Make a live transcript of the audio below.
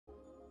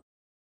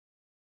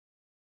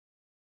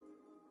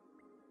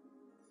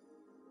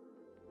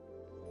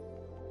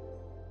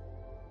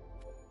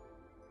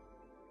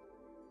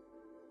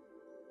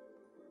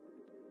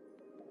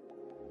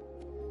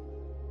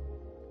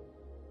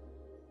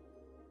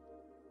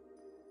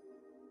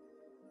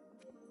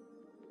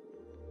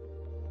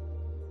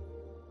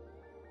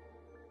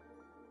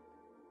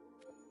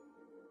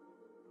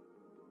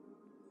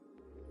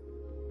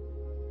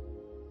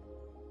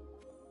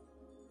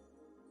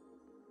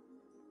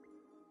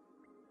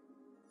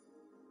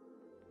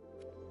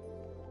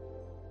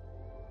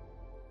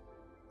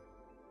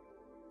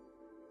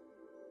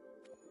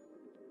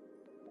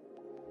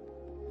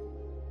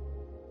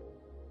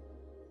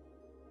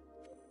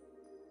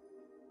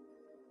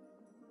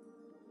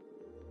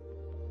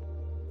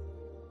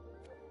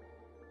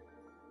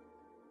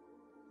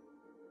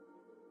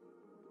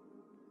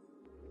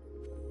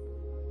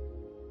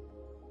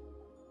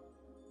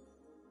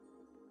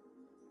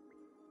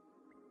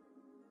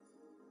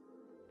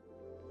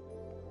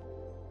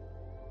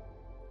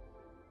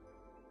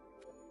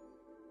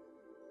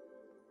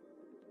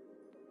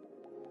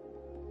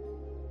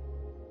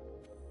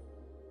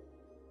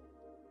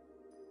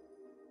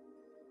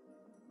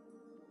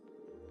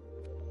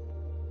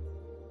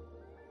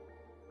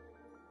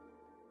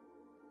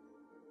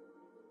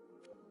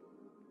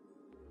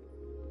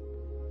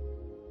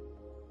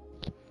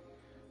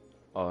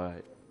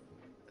Alright,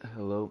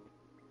 hello,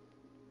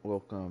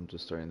 welcome. I'm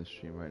just starting the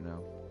stream right now.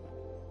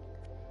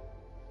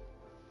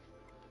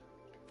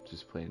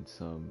 Just playing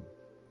some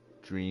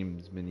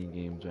Dreams mini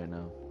games right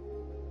now.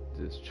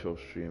 Just chill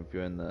stream. If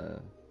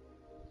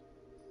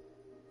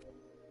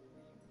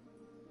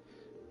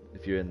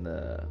you're in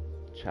the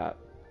chat,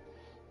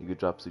 you could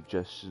drop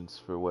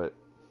suggestions for what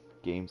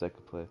games I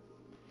could play.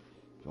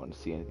 If you want to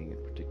see anything in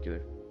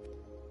particular.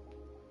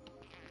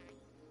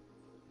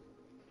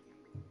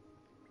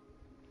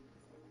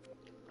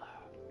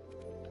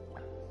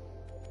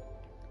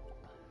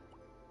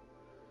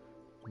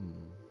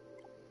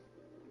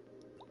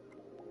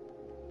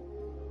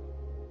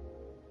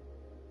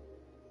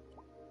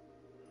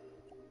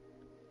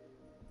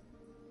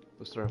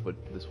 Let's start off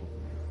with this one.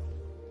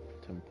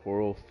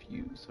 Temporal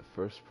Fuse, a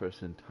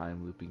first-person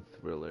time-looping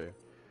thriller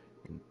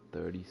in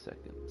 30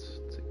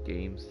 seconds. It's a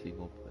game,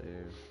 single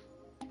player.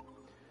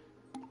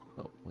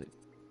 Oh, wait.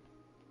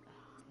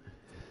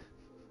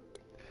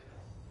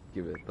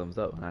 Give it a thumbs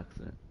up on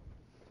accident.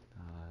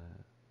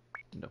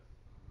 No.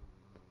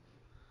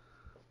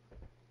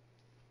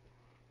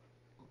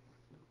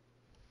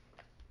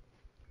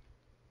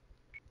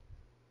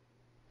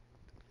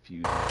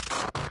 Fuse.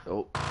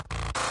 Oh.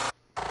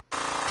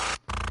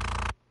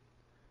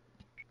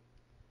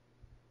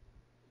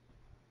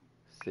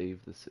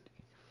 Save the city.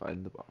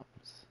 Find the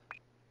bombs.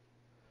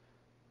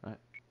 Alright.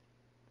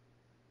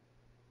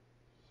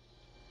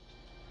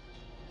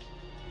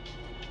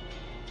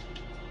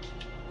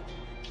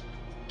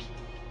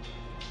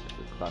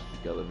 The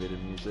classic elevator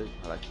music.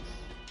 I like this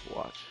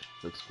watch.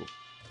 Looks cool.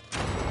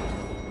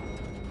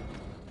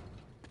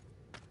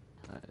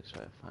 Alright, let's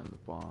try to find the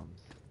bombs.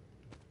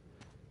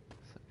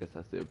 So I guess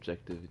that's the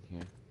objective in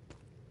here.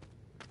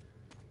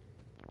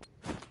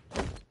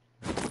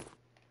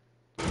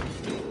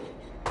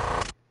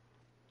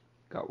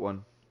 Got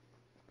one.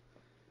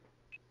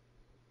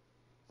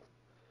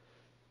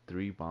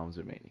 3 bombs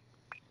remaining.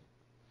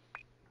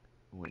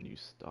 When you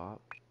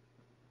stop,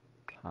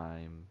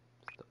 time.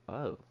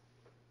 Oh.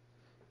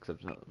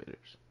 Except in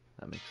elevators.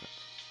 That makes sense.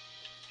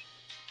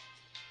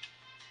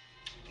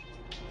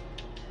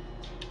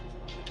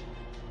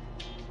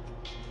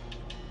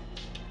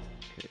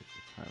 Okay,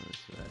 the time is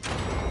right.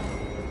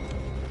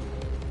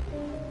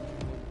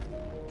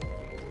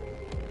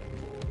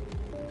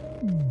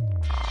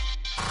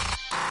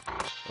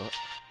 Oh.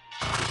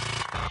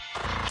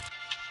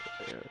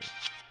 There.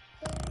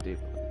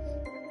 Stabilize.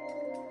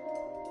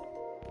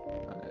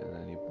 Alright,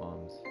 any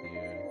bombs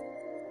here?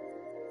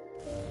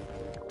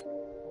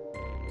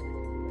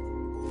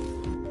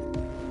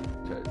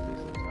 Try to take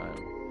some time.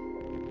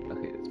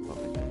 Okay, it's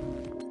probably there.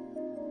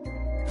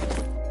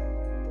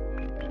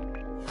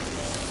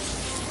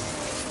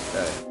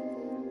 Alright.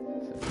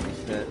 So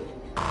reset.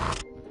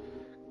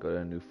 Go to a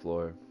new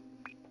floor.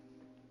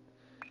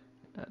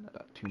 And I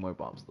got 2 more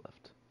bombs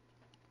left.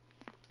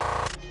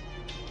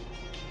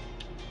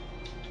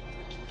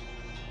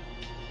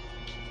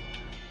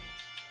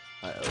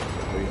 Alright,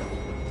 hurry up.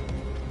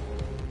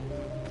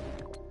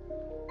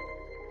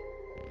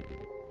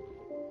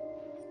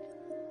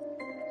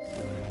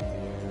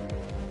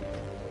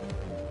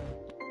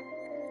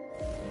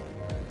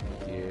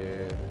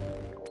 Here.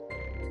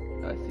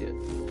 I see it.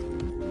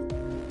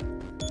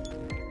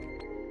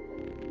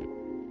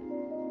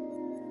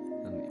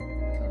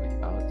 It's on the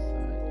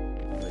outside.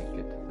 How do I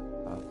get to the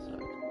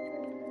outside?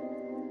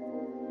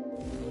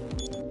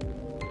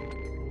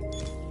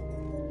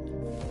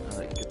 How do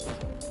I get to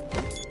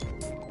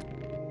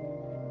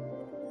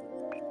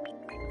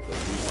the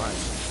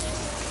rewind?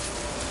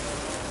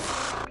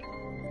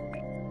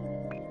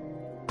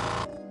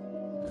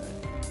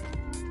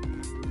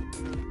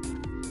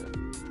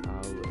 How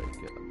would I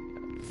get on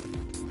the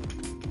outside?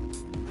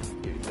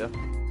 Here we go.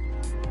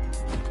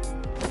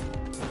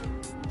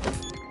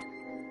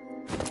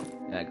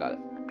 Yeah, I got it.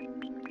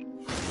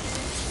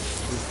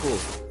 This is cool.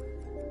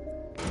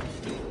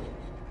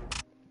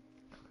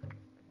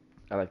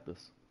 I like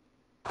this.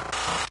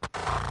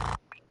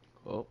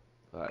 Oh,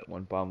 alright,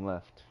 1 bomb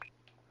left.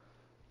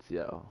 Let's see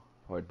how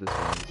hard this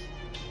one is.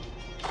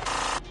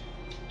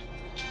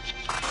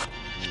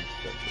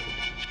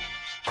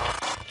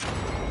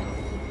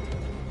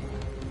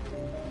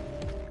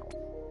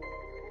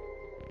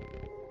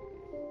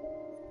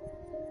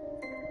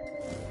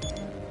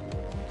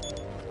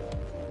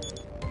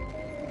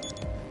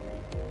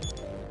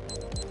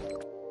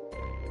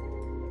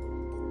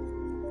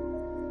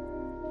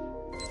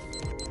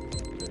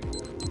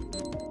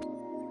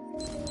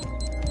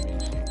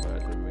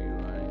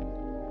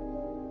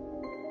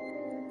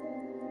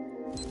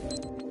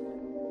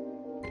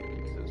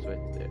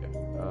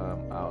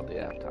 Oh,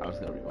 yeah, I was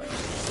gonna rewind.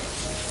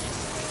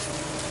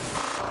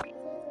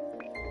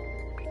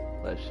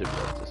 That should be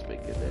able to just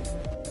make it there.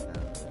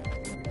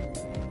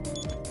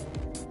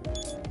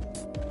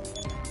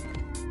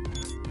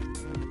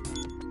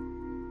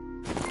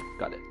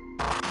 Got it.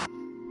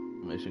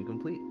 Mission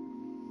complete.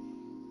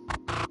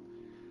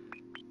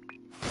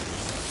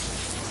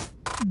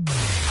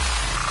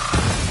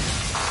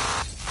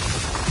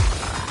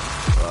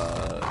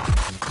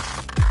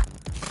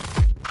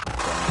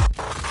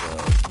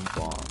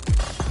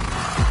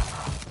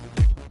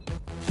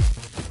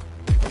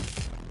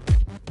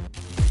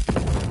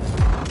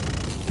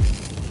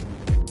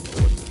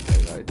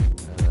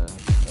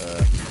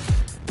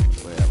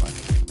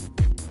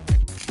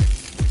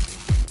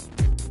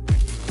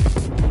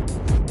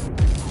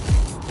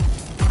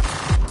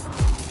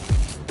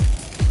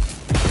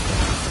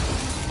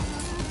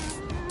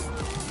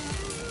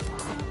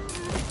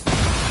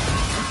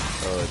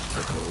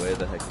 Where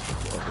the heck is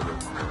this other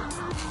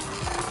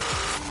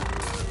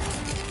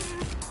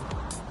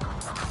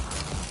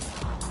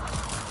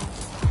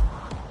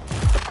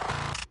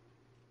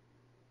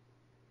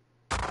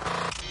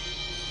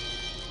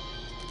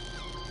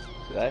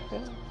Did I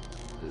fail?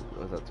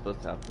 Was that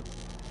supposed to happen?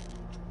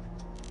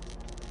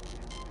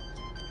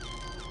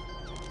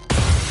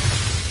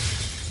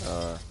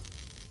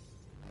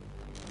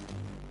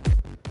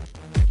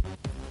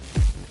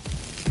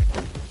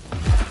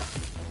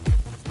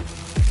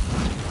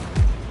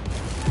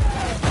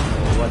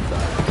 What the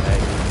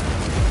heck?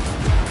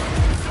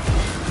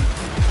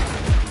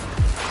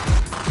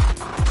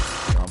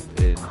 Jump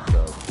in the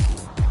pool.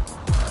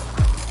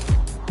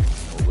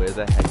 Where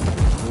the heck is the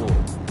pool?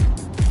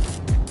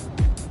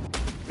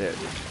 There it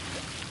is.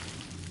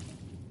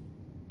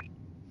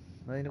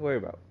 Nothing to worry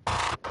about.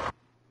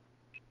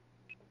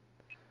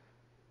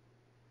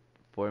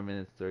 4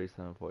 minutes,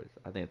 37 points.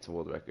 I think it's a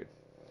world record.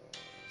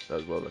 That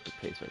was world record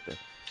pace right there.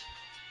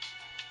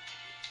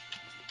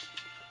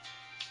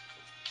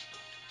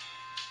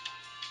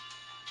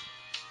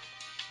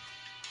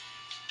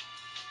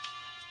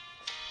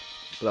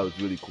 But that was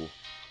really cool.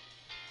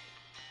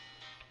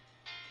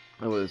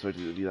 I wasn't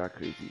expecting it to be that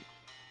crazy.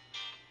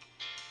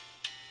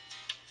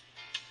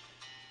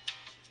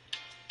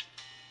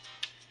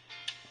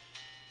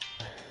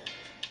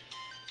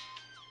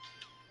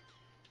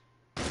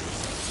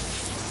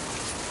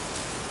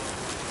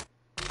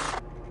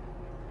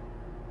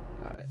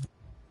 Alright.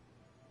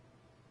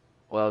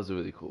 Well, that was a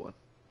really cool one.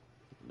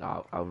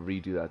 I'll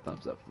redo that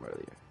thumbs up from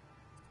earlier.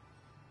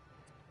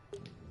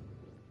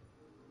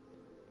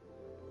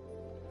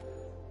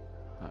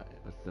 Alright,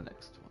 what's the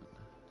next one?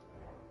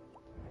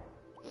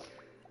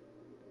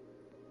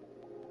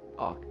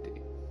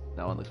 Octane.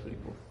 That one looks pretty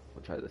cool.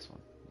 We'll try this one.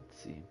 Let's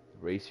see.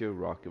 Race your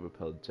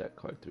rocket-propelled jet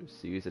car through a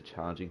series of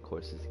challenging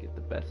courses to get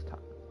the best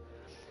time.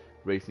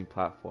 Racing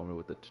platformer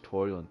with a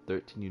tutorial and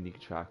 13 unique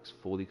tracks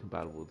fully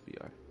compatible with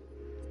VR.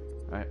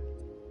 Alright.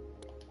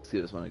 Let's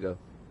give this one a go.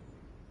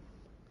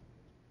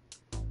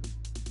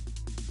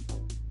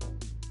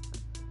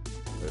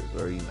 There's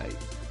our Unite.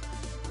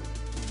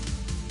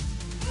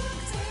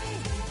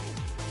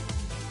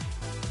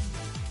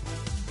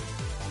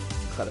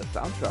 Got a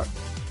soundtrack.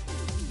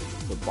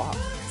 The box.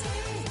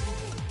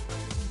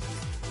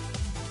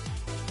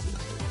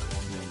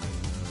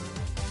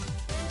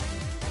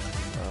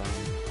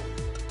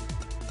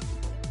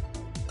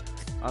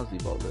 I'll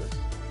leave all this.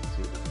 Let's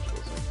see what the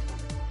controls are.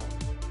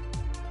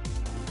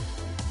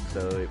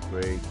 Accelerate,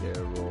 brake,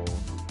 air roll,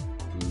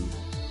 boost,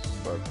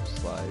 spark,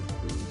 slide,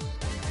 boost.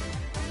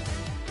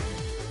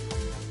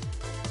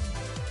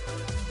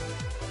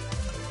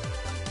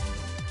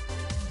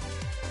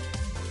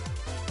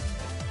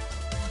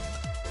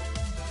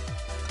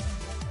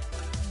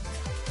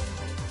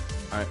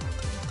 Alright,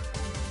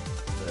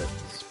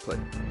 let's play.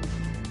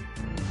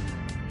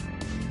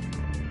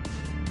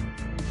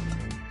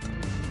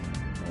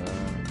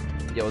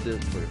 Yeah, we'll do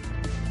this for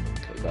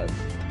so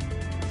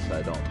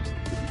I don't just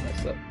completely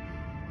mess up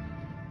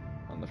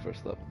on the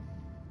first level.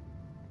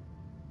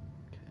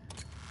 Okay.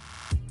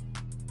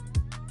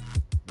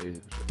 Maybe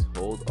just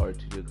hold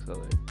R2 to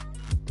accelerate,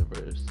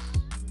 reverse,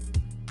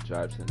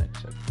 drive to the next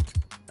checkpoint.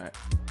 Alright.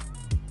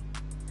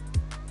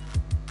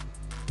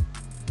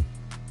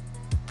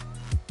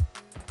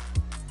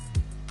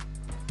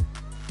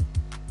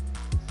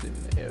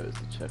 Assuming the air is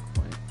the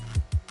checkpoint.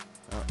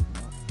 Oh,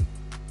 no.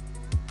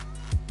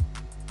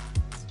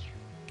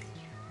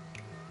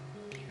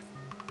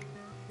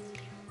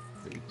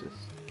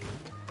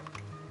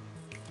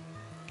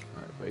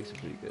 Alright, brakes are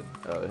pretty good.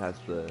 Oh, it has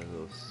the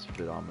little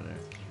speedometer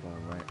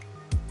bottom right.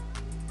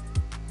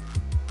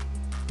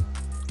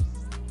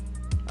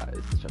 Alright,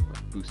 this is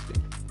checkpoint.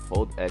 Boosting.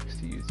 Hold X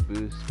to use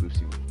boost.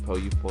 Boosting will propel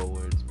you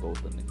forwards,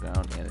 both on the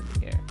ground and in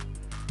the air.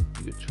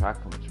 You can track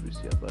how much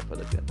boost you have left by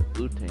looking at the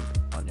blue tank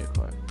on your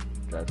car.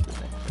 Drive to the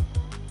next checkpoint.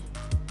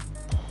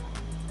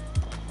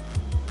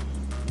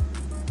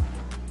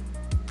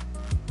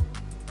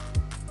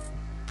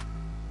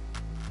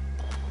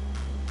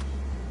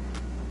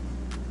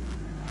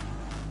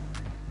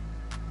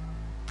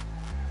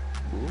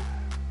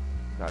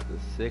 Got the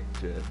sick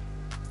drift.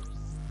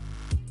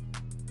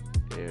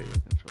 Area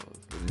controls.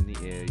 Within the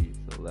air, use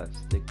the left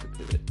stick to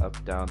pivot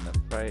up, down, left,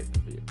 right,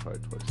 and move your car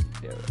towards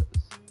the arrows.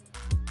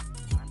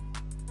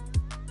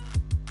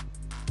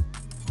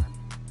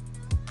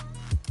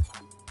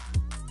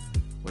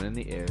 When in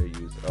the air,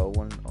 use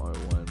L1 and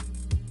R1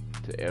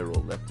 to air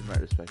roll left and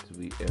right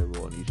respectively. Air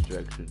roll in each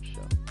direction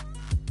shown.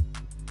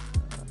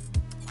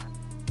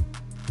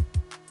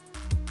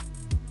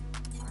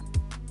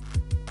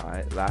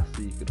 Alright,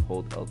 lastly you can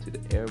hold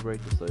L2 to air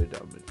brake to slow you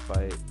down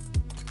mid-fight.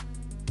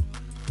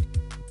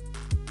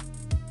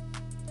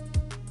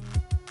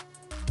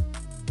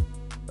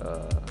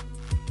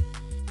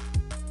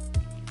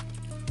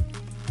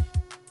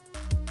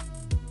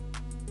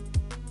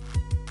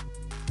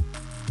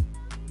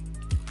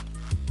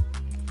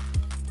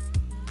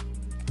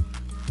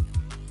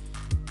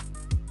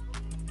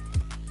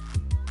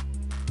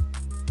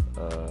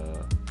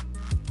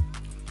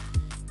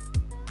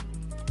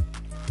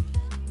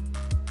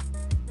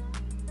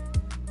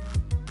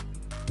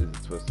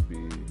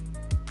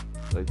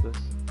 like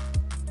this.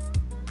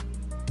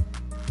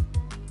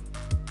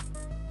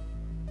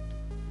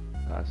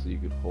 So you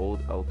could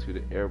hold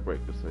L2 to air brake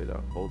this way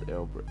down. Hold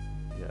air brake.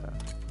 Yeah.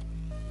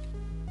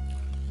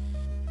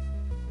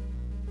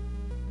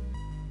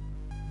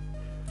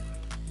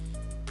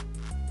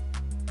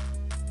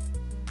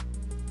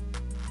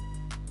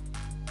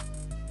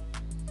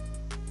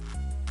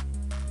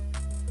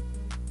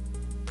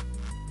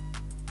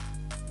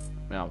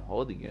 Man, I'm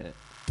holding it.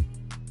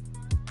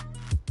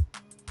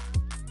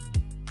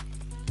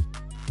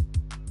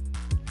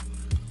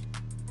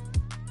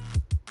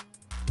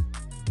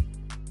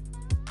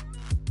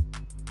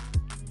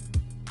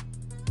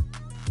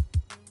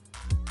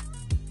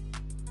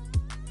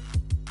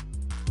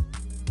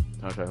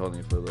 I'll try holding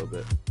it for a little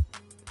bit.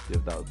 See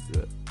if that'll do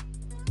it.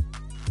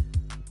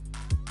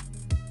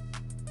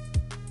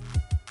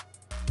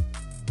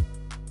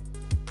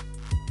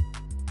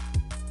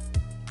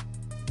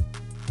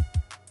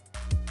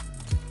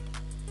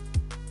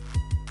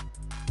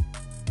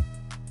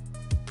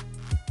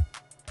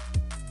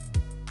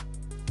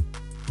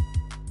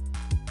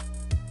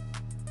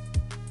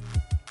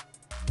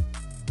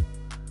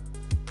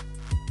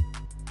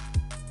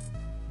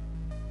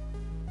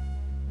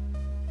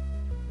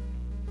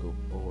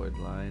 Forward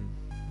line.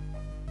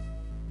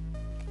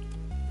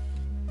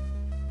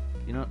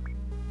 You know,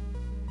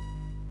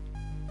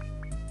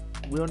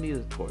 we don't need a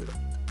tutorial.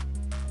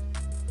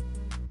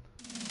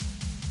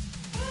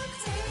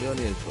 We don't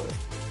need a tutorial.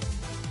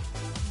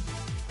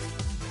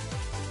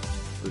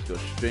 Let's go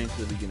straight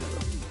to the beginning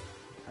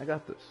though. I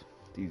got this.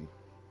 It's easy.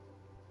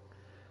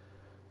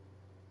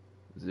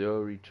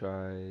 0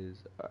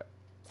 retries. Alright.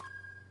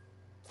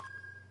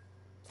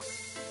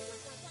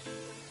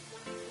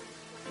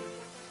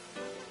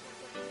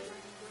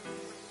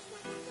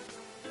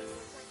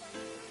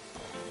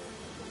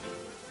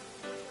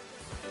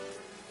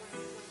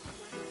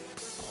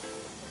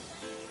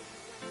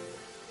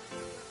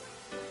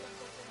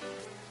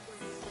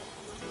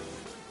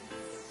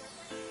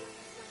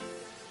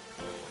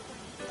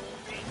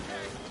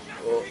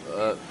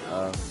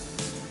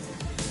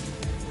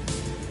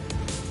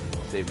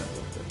 Save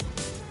myself there.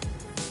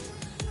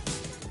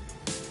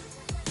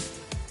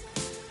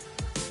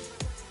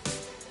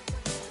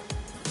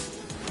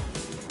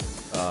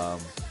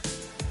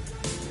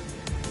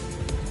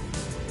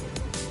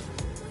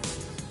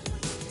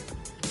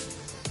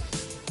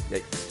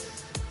 Yikes.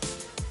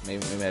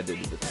 Maybe I did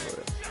do this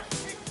for it.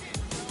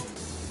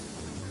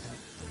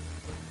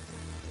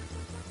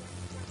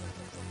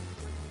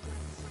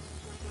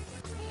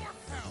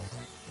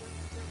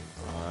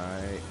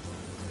 Alright.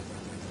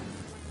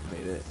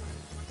 Made it.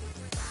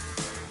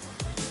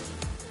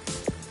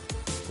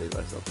 Save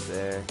myself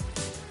there.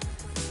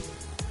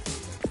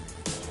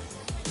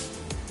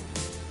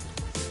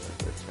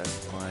 That's a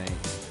checkpoint.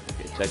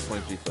 Okay,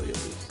 checkpoints before you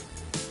lose.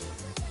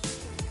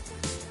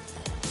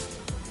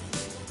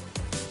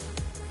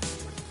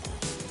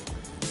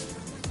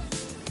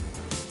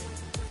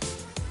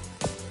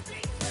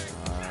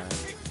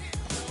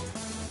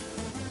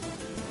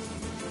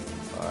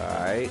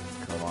 Alright,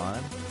 come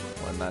on.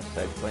 One last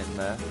checkpoint in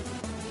there.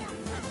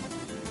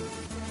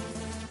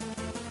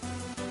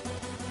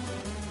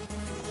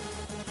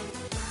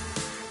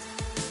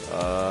 I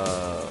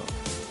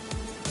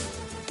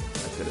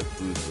could have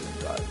boosted and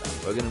got it now.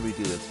 We're gonna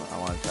redo this one. I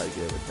want to try to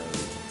get it with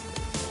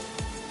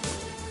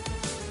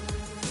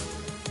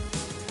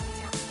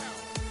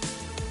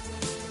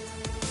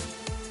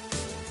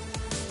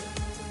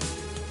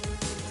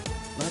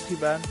not too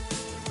bad.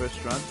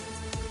 First run.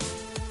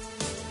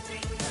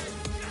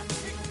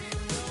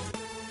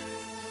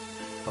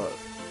 Oh,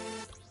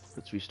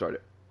 let's restart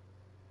it.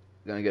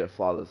 Gonna get it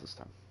flawless this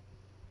time.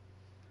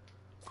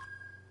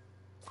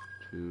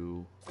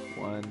 2,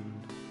 1.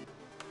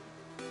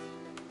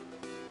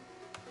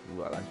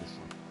 Ooh, I like this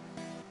one.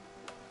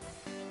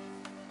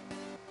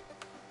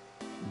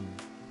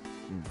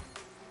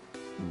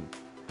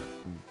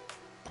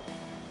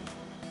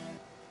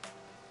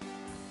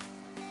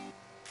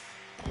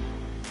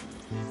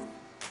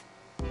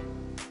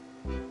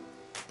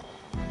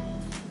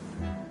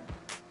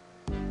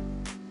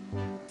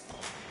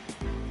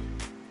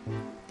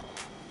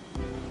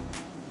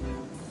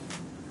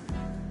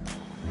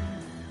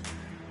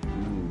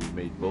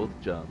 Made both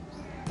jumps.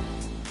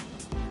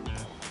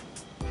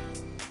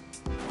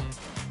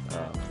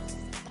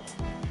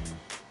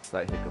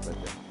 Slight hiccup right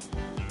there.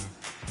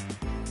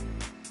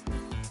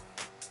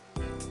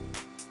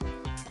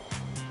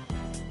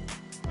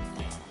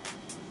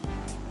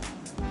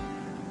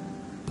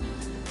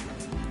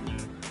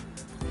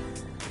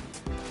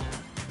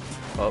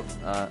 Oh,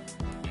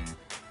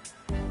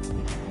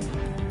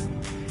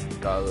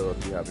 got a little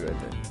too happy right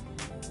there.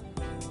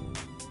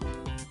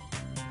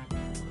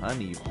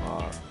 Honey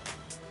Pop.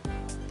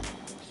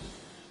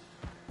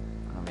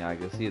 I mean, I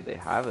can see that they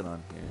have it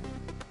on here.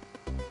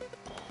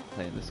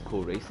 Playing this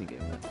cool racing game,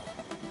 man.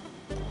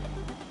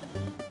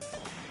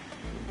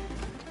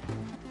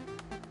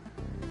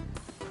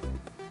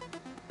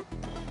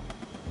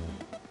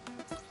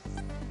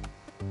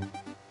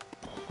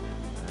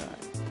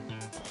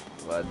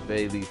 But at the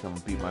very least, I'm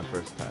gonna beat my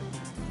first time.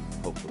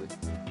 Hopefully.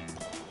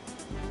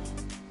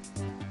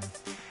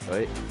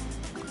 Right?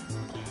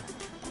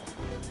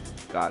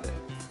 Got it.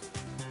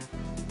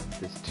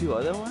 There's 2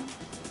 other ones?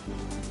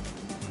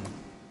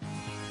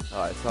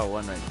 Oh, I saw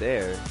one right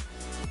there.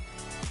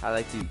 How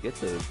likely you get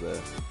those though?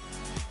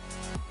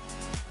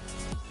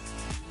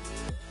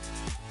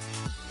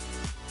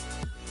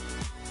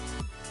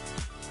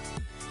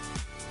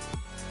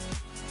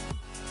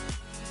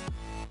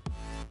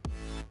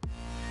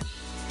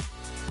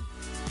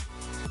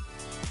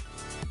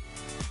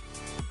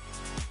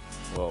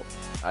 Well,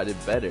 I did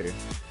better,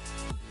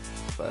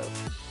 but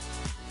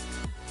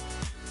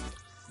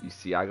you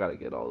see, I gotta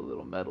get all the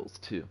little medals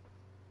too.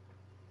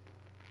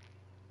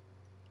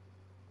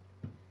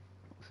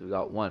 So we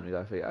got one, we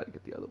gotta figure out how to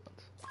get the other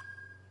ones.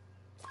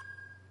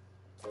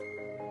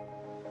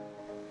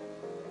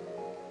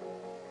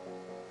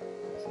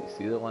 So you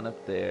see the one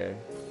up there,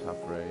 top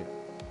right,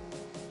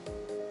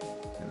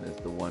 and there's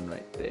the one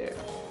right there.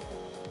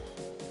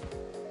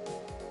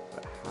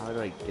 But how do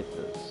I get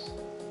those?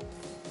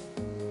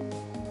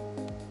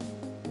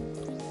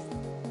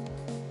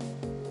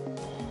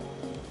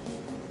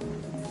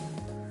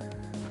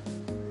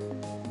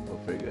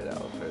 Figure it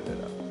out, figure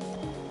it out.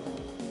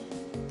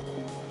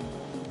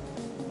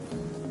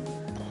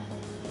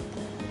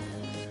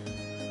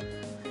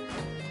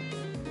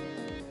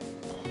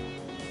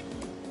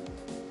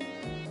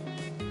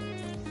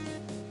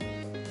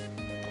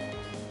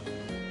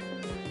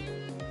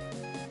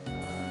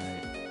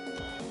 Alright.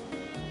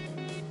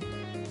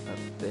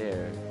 Up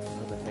there.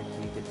 How the heck do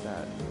you get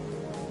that?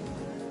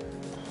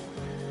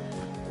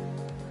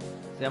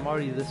 See, I'm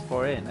already this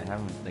far in. I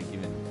haven't like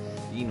even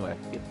seen where I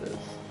can get this.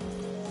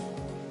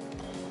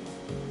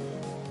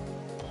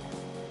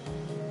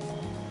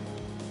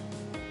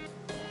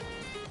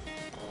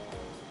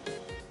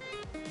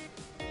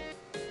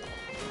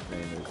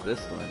 This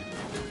one,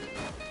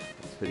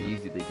 it's pretty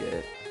easy to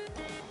get.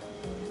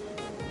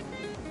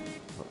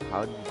 Well,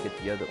 how do you get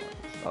the other ones?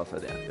 Also, I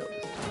didn't fail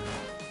this time.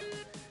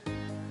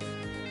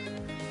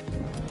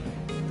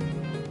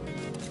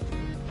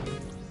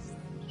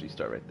 Let's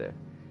restart right there.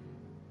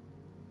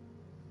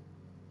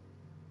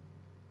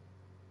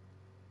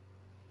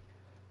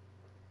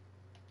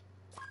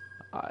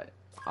 Alright,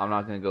 I'm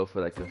not gonna go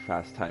for like a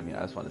fast time here.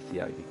 I just want to see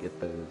how I can get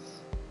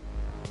those.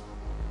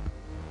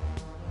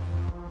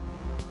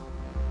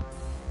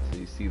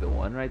 You see the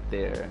one right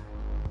there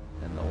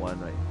and the one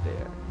right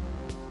there.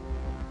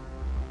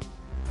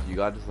 You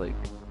gotta just like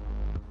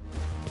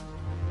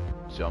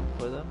jump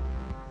for them.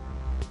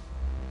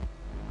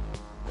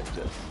 Like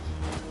just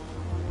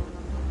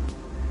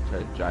try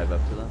to drive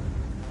up to them.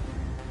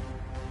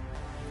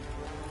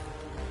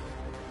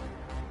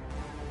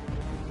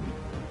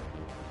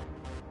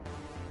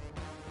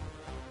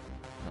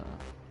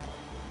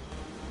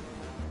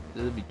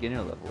 This is a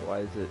beginner level.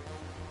 Why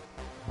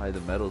are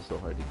the medals so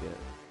hard to get?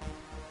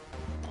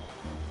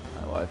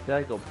 Well, I feel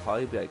like I'll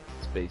probably be like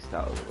spaced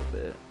out a little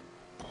bit.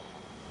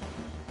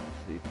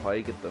 So you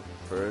probably get the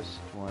first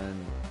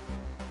one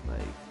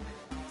like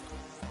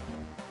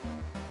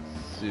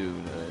soon,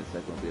 and then the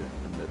second will be in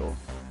the middle.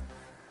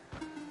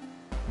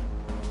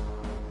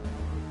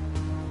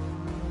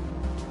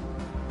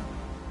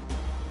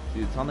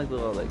 See, it's on like a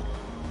little like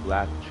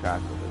flat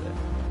track over there.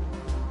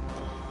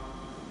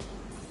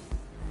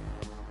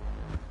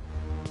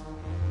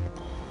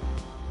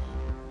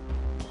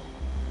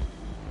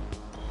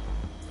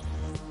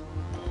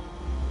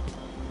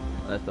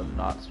 Unless I'm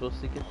not supposed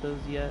to get those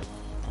yet.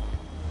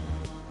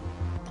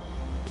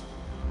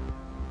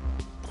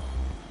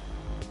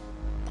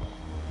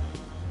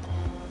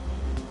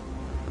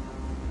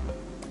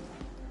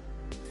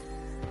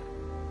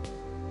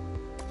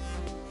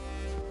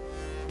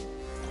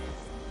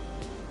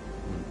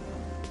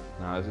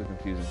 Nah, this is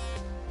confusing.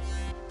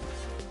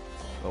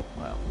 Oh,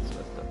 wow, it's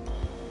messed up.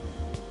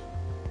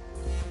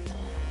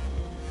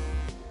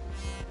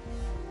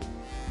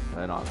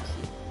 And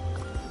honestly,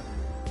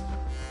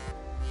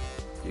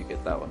 you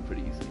get that one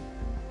pretty easy.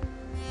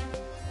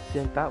 See,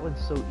 like that one's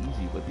so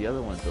easy, but the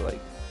other ones are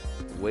like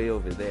way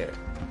over there.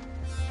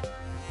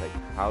 Like,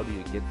 how do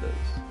you get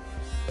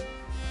those?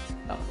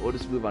 No, we'll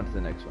just move on to the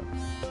next one.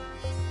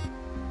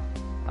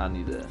 I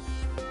need to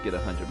get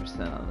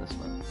 100% on this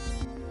one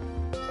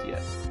just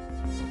yet.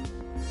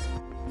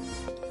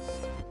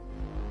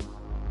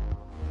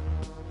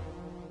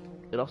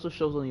 It also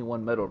shows only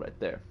one medal right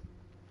there,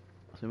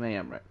 so maybe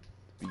I'm right.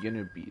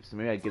 Beginner B, so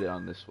maybe I get it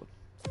on this one.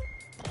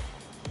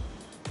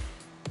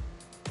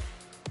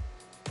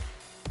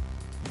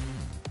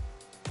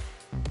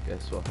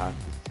 Guess we'll have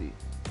to see.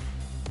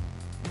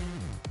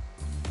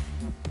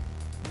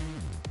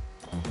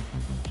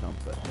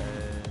 Jump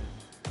ahead.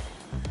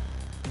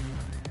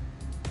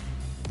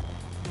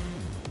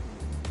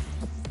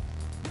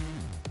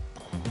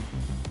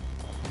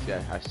 See,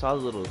 I saw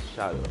the little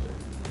shadow there.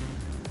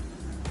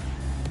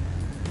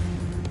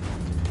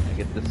 Can I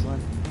get this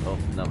one? Oh,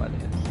 no, my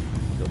hands.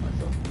 Killed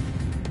myself.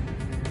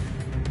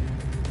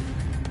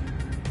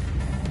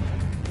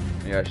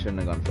 Maybe I shouldn't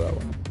have gone for that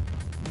one.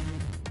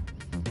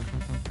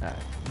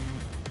 Alright.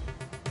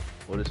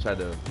 We'll just try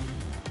to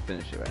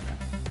finish it right now.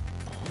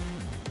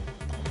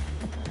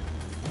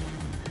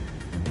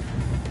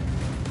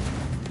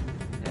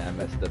 Yeah, I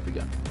messed up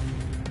again.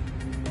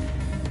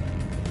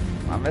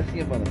 I'm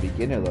messing up on the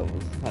beginner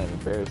levels. It's kind of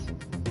embarrassing.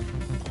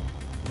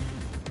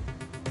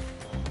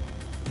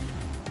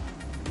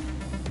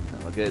 No,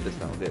 we'll get it this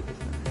time. We'll get it this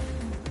time.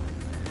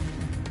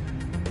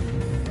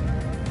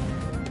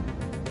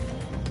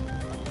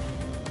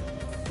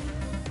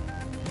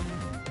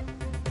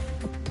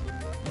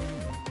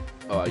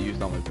 Oh, I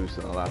used all my boosts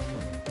on the last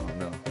one. Oh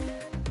no.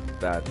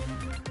 Bad.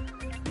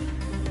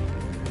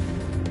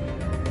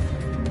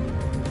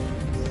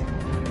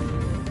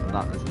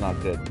 It's not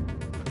good.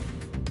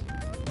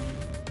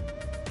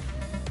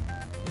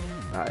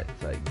 Alright,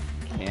 so I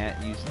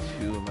can't use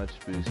too much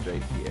boost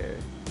right here.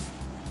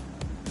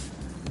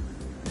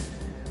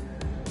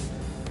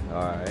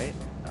 Alright,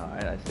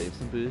 I saved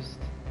some boost.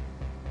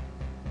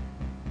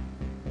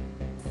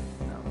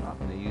 No, I'm not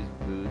going to use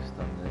boost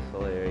on this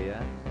whole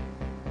area.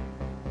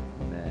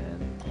 And then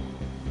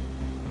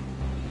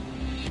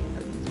I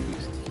use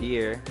boost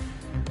here.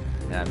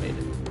 And I made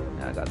it.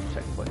 And I got the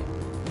checkpoint.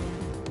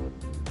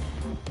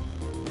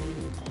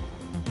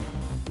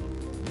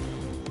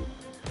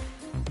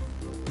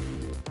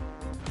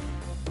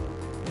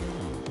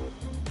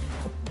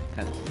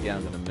 Yeah,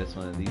 I'm gonna miss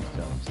one of these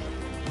jumps.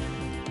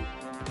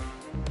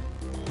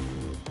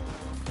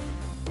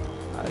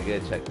 I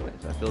get a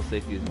checkpoint, so I feel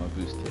safe using my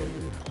boost here.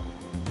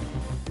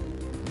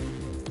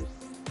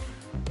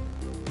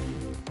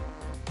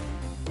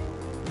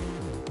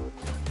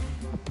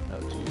 Oh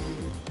jeez,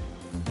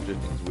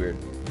 drifting's weird.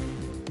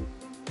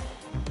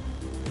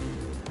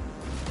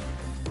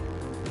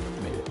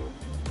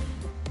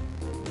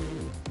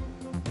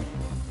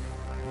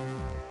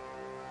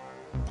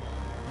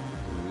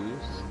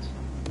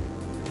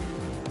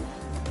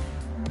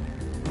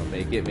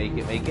 Made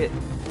it. Make it.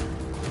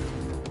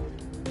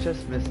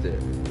 Just missed it.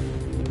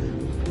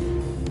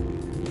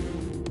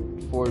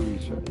 4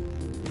 retries.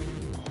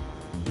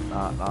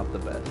 Not the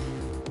best.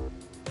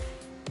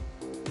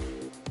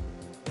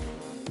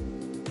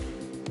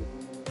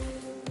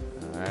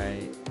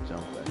 Alright,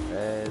 jump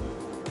ahead.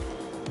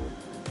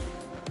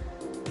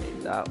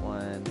 Made that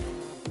one.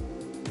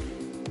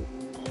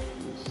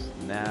 Boost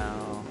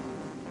now.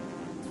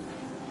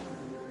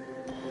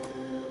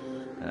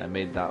 And I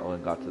made that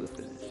one, got to the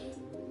finish.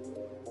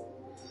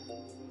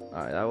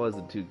 Alright, that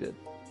wasn't too good.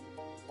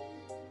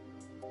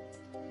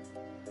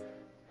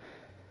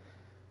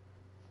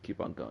 Keep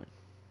on going.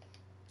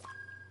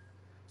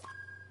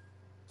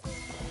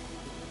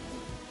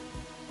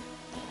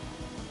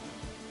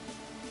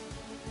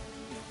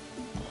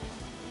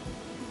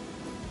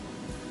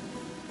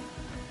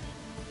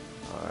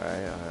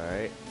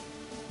 Alright.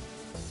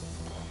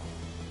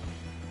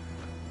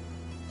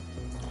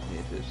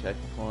 Need to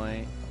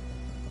checkpoint.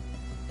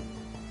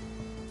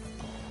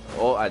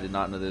 Oh, I did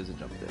not know there was a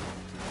jump there.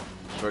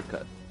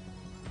 Shortcut.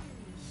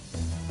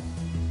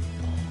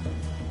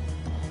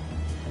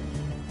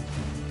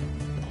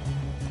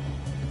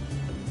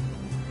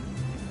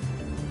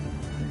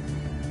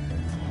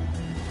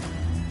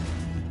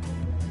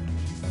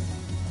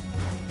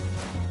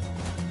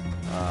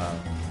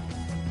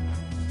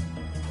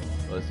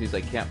 Well, it seems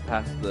I can't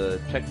pass the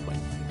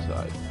checkpoint, so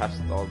I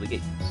passed all the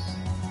gates.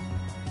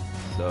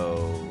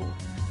 So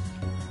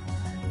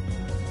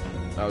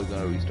I was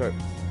gonna restart.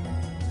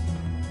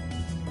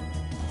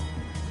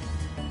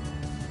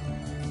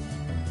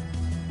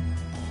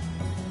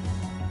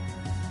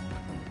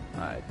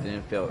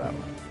 Didn't fail that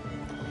one.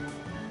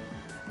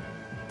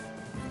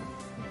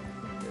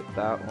 Get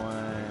that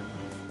one.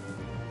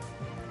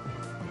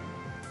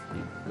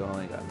 Keep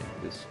going. Got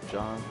this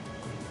jump.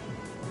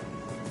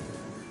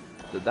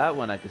 So that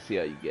one I can see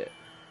how you get.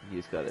 You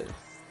just gotta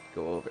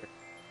go over.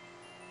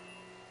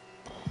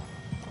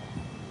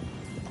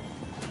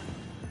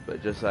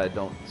 But just so I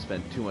don't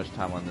spend too much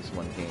time on this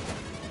one game,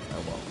 I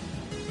won't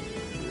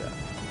do that.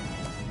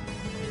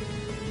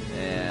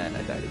 And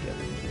I died again.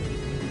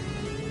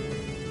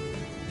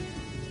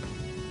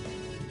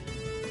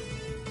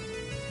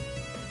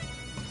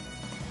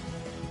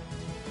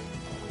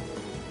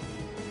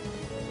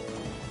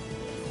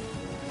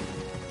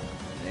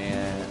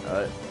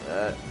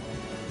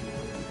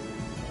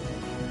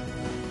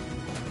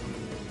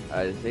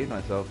 I saved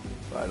myself,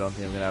 but I don't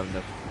think I'm gonna have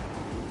enough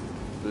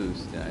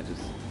boost, and I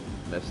just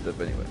messed up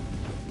anyway.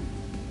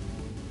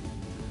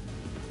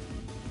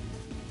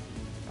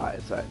 Alright,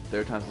 it's alright.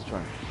 3rd time's the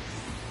charm.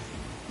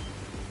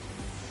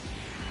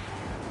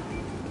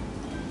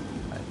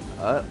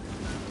 Up.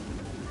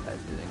 That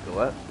didn't go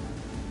up.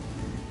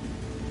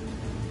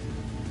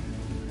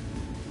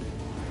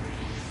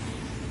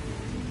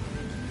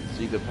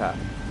 See good path.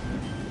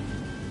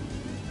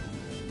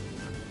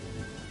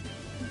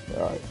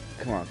 Alright,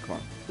 come on.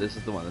 This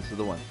is the one.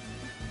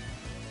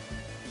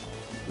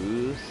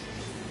 Boost.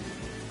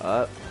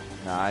 Up.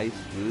 Nice.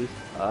 Boost.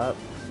 Up.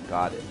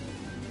 Got it.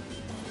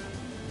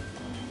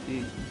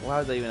 See, why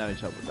was I even having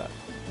trouble with that?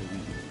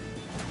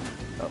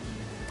 Oh.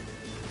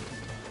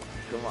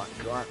 Come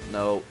on.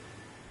 No.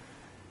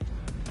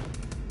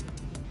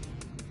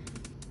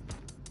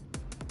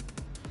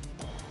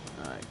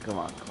 Come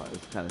on.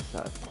 It's kind of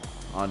sad.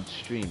 On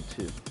stream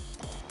too.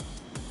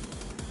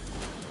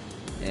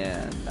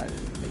 And I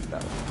didn't make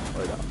that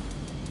one. Or that one.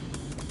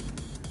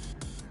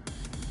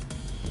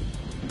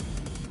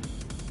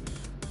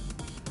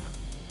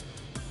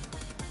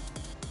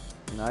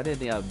 No, I didn't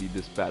think I'd be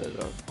this bad at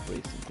our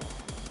racing.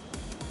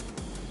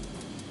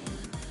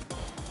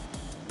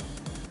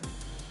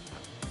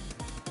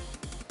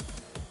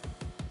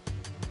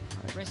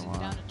 Racing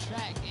down the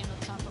track, ain't no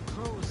time for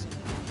cruising.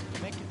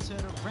 Make it to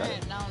the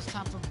red, now it's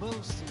time for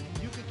boosting.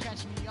 You can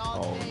catch me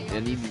all day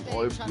on the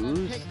stage, trying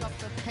to pick up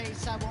the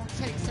pace. I won't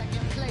take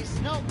second place,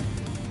 no.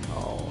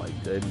 Oh my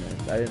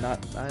goodness! I did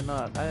not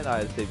know how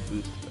to say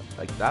boost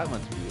like that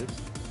much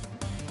boost.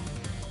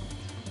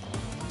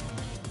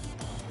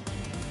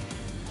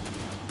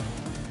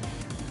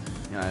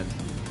 Yeah,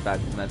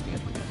 that's messing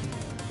up again.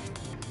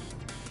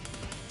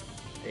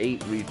 8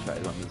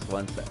 retries on this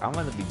one set. I'm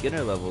on the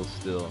beginner level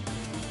still.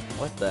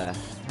 What the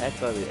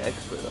heck are the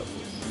expert levels?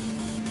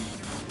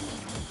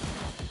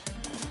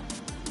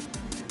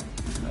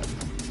 Let's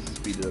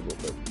speed it up a little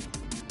bit.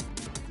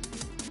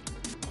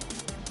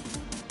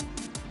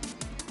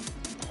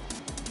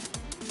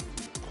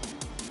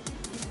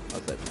 I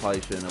was like,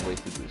 probably shouldn't have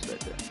wasted boost right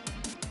there.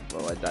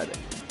 Well, I died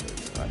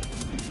anyway.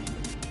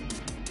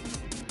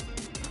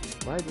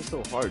 Why is it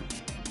so hard?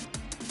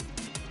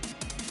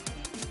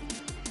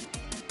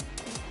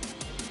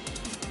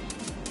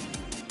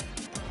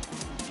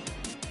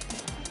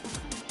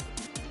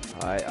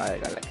 I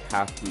got like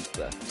half boost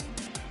left.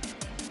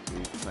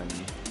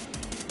 320.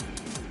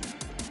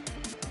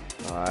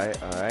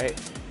 Alright.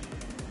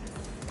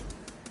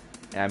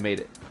 And I made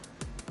it.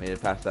 Made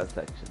it past that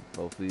section.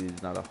 Hopefully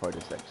it's not a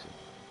harder section.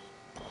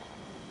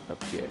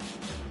 Up here.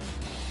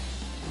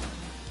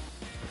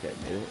 Okay,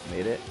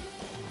 made it.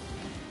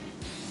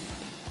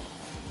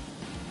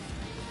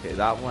 Okay,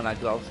 that one I'll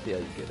see how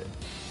to get it.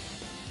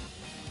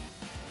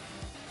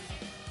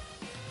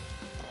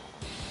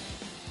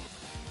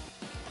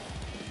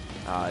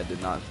 I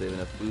did not save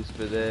enough boost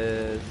for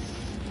this.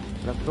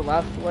 That's the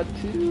last one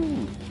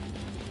too.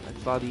 I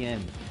saw the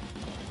end.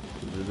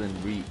 It was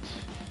in reach.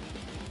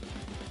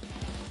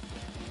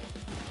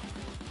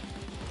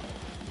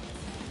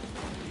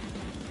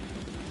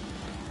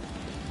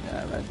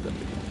 Yeah, I messed up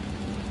again.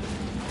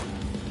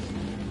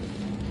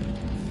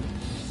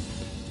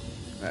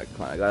 Alright,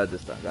 come on, I got it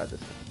this time, Alright,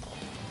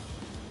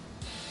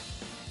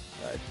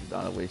 she's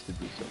on a wasted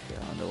boost. Okay,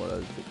 I don't know what I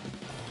was thinking.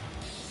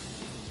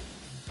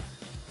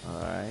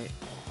 Alright,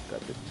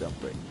 got the jump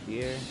right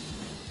here.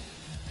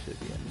 Should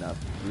be enough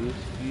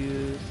boost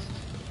used.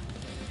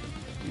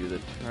 Do the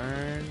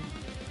turn.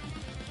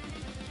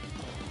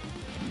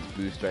 Use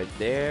boost right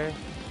there.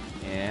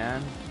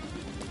 And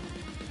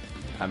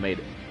I made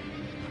it.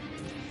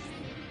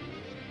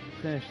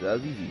 Finished, that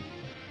was easy.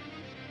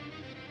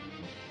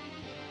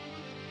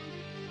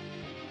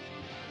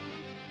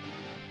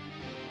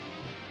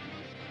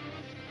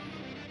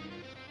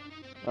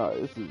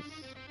 Alright, this is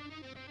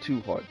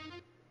too hard.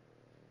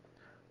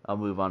 I'll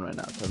move on right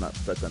now so I'm not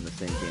stuck on the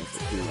same game for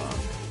too long.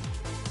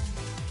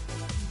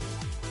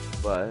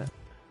 But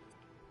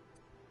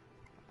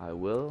I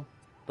will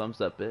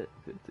thumbs up it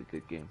if it's a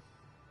good game.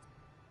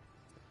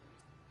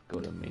 Go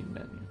to main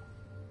menu.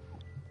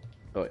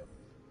 Oh wait.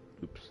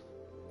 Oops.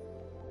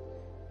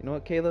 You know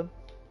what, Caleb?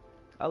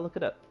 I'll look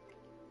it up.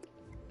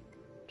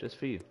 Just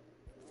for you.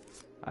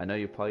 I know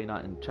you're probably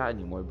not in chat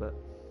anymore, but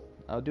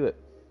I'll do it.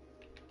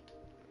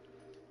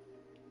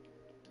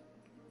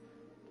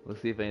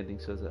 Let's see if anything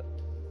shows up.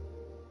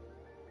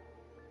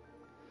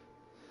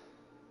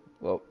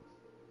 Well,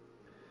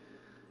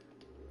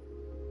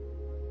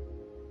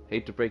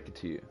 hate to break it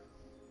to you,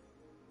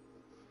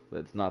 but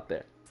it's not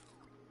there.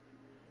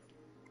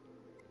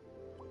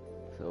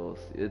 So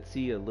let's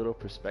see a little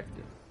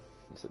perspective.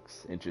 This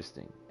looks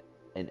interesting.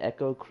 An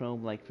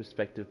Echochrome-like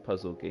perspective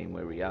puzzle game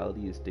where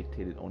reality is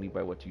dictated only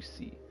by what you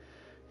see.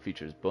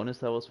 Features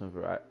bonus levels from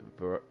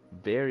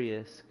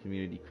various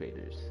community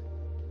creators.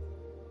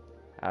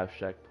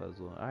 Abstract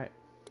puzzle. Alright.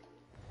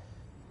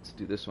 Let's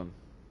do this one.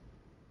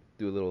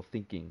 Do a little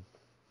thinking.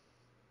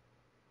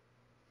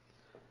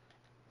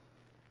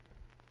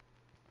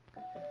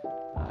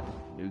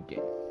 New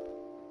game.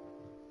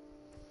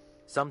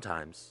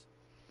 Sometimes,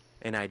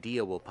 an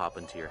idea will pop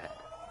into your head.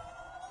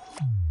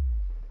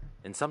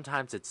 And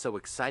sometimes it's so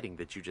exciting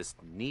that you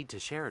just need to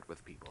share it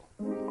with people.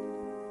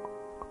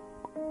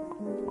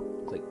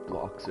 It's like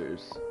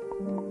Bloxers.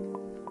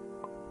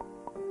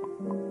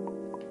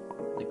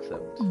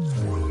 Except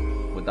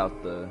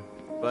without the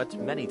But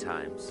many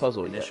times,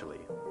 puzzle initially,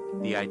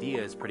 the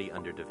idea is pretty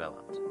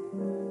underdeveloped.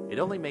 It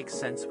only makes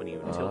sense when you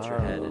tilt your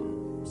head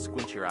and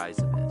squint your eyes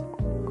a bit.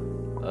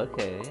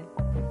 Okay.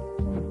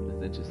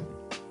 That's interesting.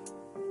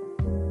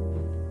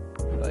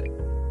 Right.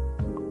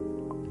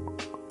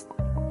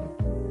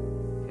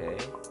 Okay.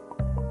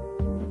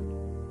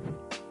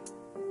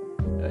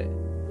 Right.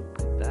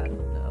 Like that?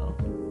 No.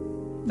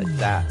 Like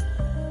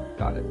that.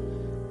 Got it.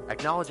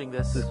 Acknowledging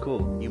this is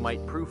cool. You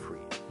might proofread.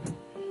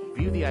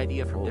 View the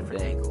idea from different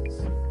dang.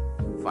 angles.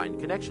 Find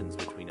connections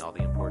between all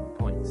the important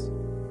points.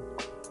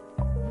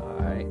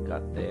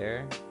 got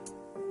there.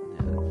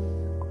 Now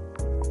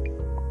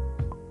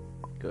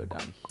let's go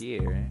down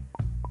here.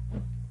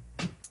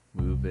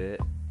 Move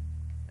it.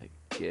 Like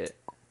get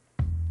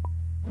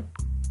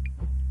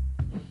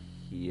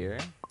here.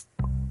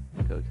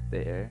 Go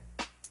there.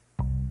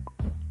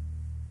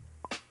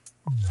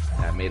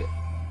 I made it.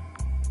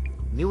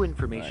 New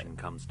information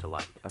comes to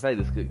light, I feel like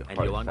this could go and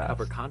hard you'll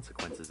uncover fast.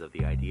 consequences of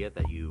the idea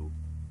that you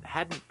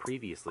hadn't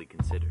previously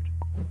considered.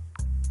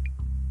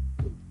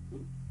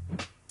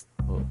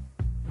 Oh.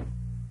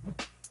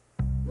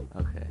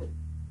 Okay.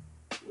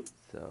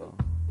 So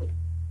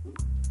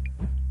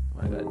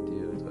what I gotta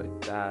do is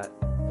like that,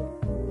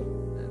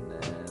 and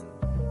then.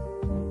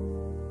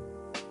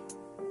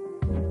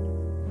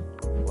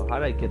 Well, how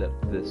did I get up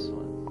this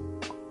one?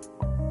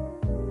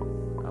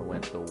 I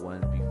went the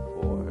one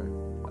before.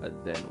 I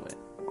then went.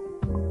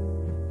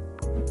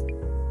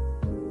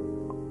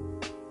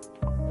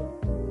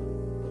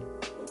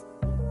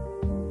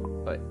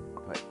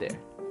 Right there.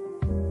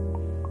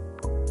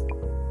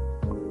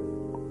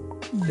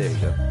 There you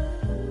go.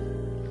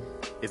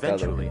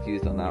 Eventually,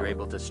 confused on that you're one.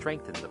 able to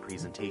strengthen the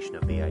presentation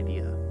of the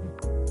idea.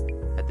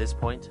 At this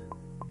point,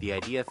 the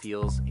idea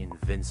feels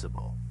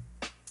invincible.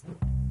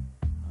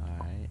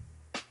 Alright.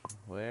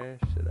 Where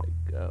should I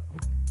go?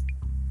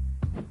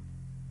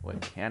 Where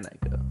can I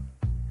go?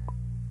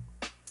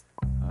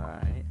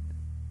 Alright.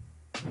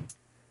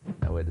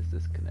 Now where does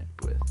this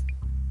connect with?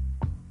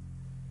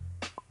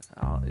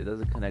 It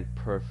doesn't connect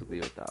perfectly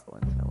with that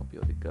one, so I won't be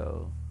able to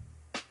go.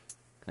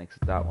 Connects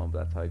with that one, but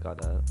that's how I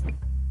got up.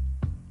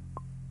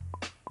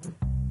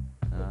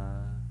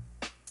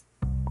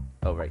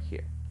 Oh, right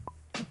here.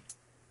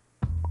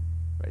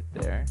 Right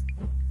there.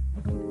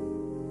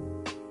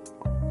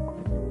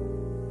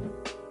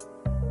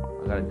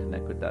 I gotta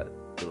connect with that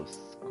little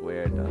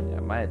square down there.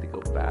 I might have to go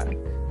back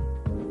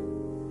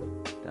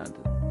down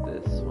to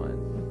this one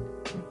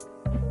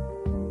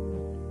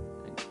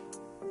and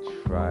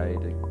try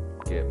to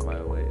get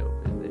my way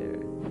over there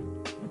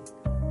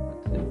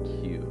to the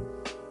cube.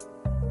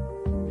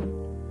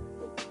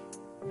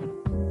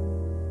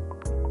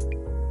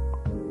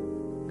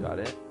 Got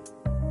it?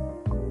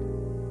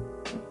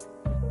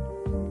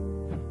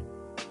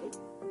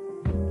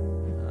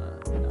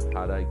 Now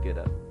how do I get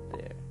up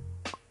there?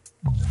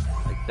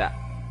 Like that.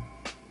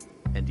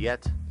 And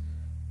yet,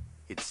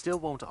 it still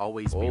won't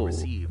always be Oh,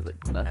 received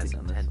like nothing as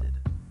on this intended.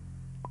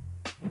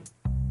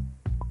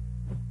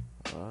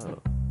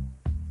 Oh.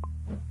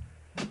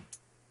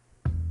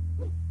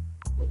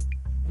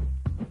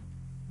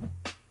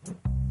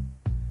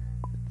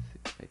 Let's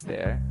see. Like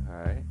there.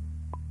 Alright.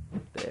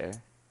 There.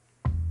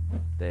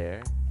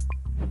 There.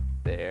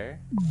 There.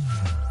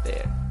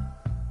 There.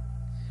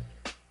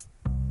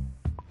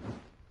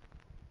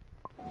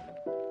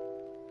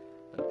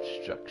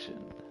 Obstruction.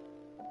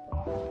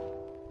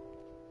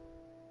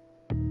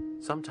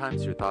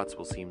 Sometimes your thoughts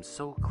will seem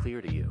so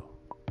clear to you,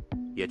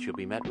 yet you'll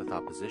be met with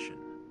opposition.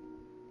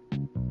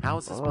 How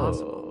is this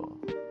possible?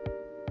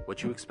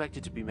 What you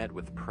expected to be met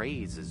with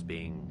praise is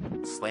being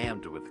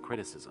slammed with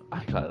criticism.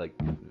 I got like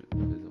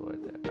visible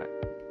right there.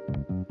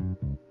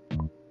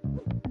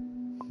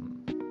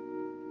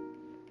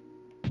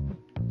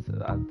 So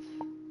that's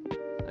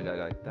I got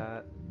like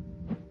that,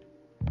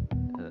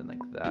 and then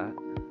like that,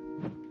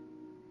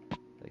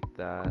 like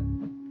that,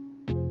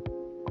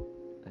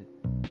 like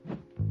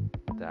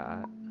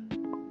that.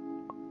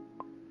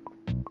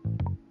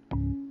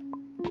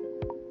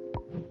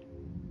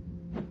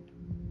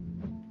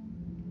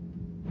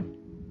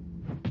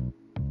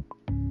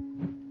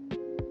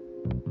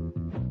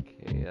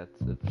 Okay,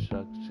 that's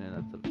obstruction.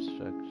 That's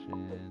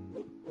obstruction.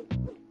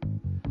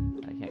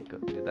 I can't go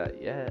through that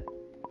yet.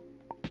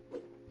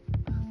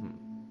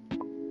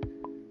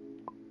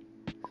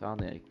 So I don't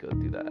think I can go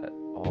through that at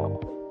all.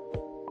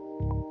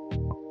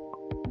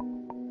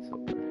 So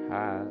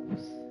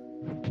perhaps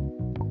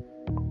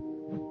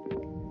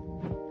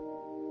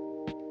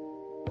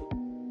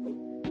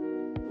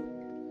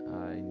I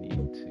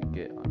need to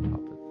get on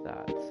top of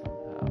that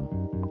somehow.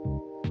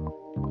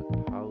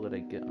 But how would I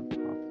get on top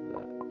of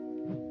that?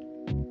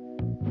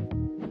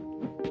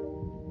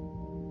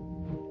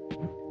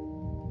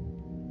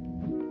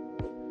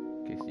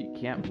 Okay, so you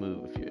can't move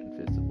if you're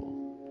invisible.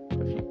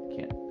 Or if you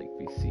can't like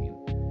be seen.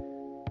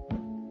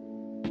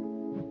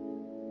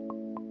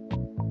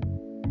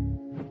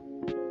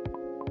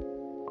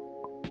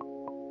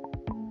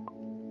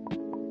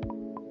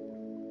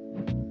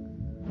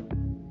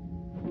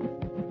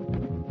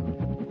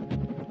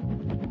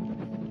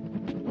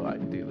 Well, I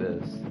can do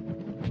this.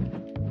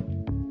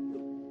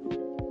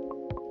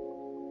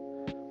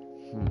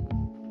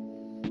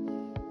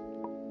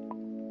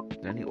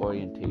 Any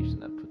orientation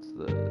that puts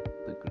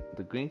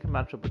the green can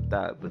match up with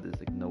that, but there's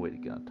like no way to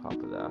get on top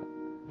of that.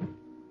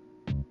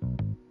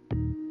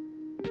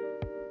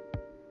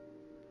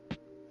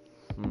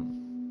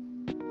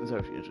 This is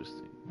actually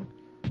interesting.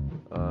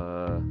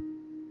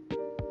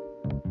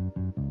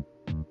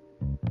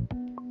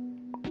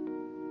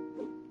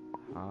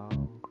 How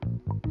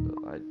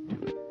will I do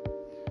it?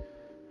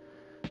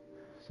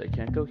 So I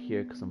can't go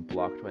here because I'm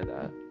blocked by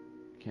that.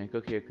 Can't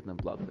go here because I'm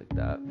blocked like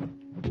that.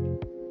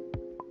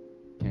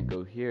 Can't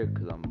go here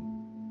because I'm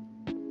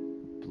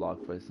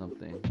blocked by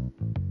something.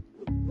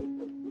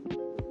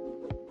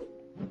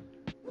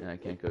 And I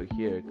can't go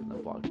here because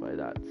I'm blocked by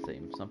that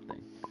same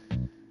something.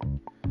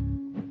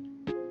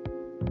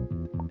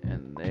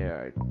 And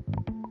there I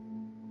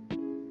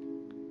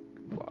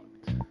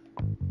blocked.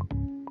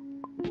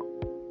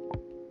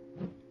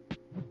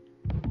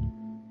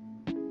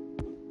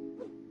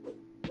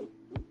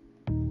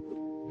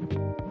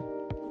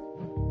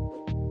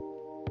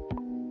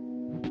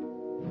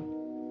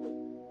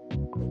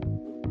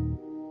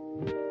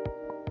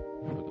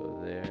 I'll go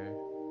there.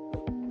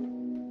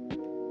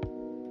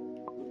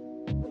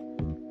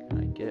 Can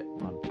I get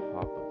on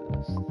top of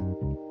this?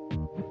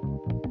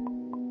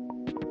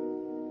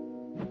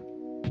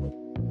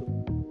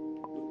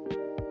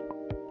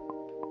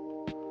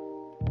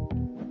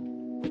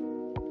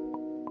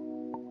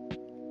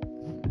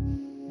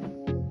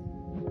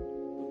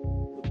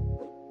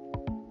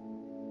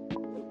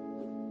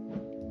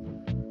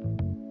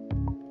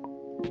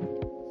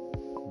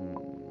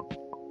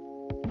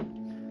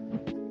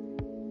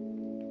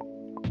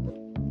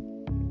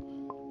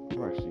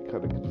 I'm actually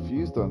kind of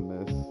confused on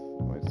this.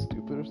 Am I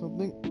stupid or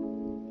something?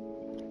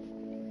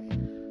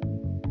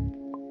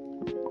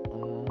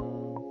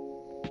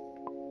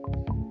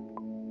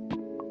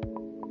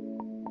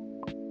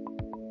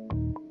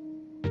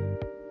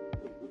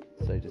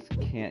 So I just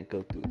can't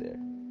go through there.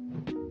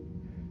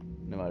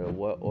 No matter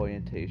what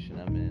orientation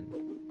I'm in.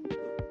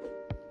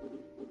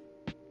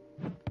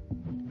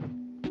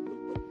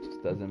 It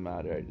just doesn't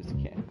matter, I just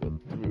can't go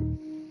through.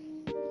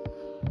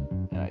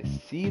 And I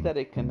see that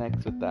it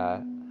connects with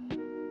that,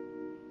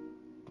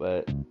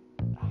 but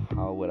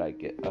how would I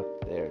get up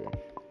there?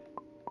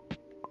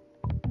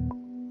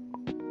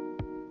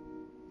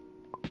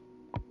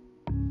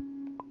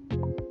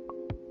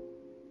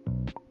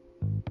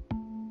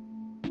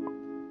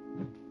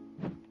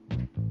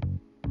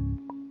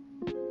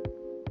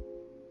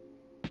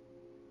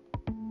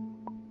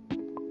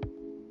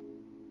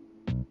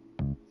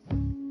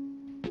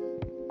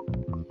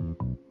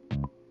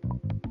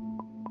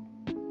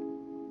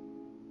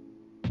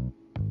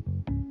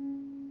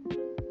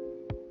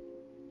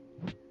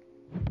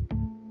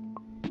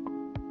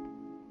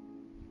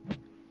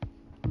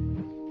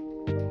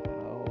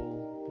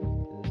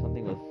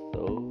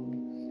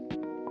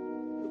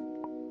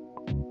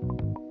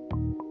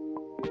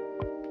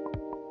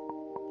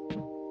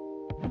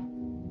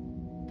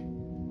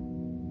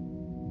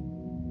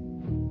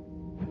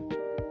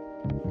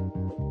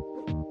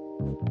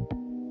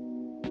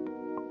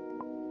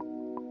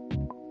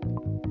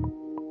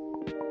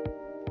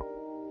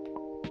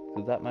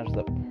 Because that matches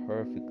up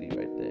perfectly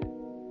right there.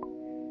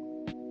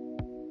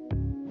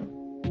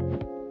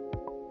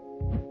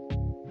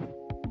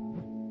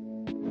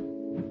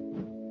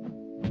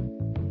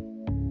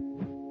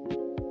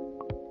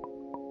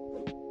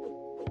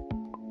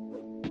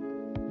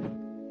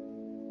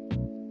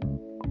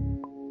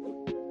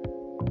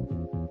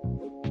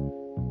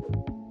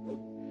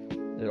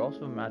 It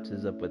also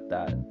matches up with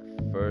that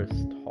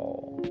first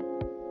hall.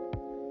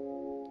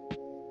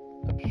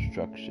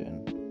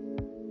 Obstruction.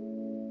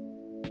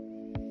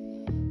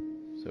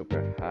 So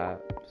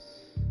perhaps...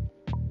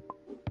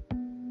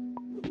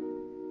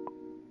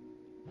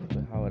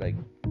 But how would I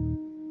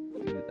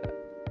do that?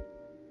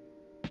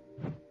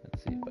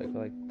 Let's see if I go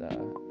like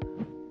that.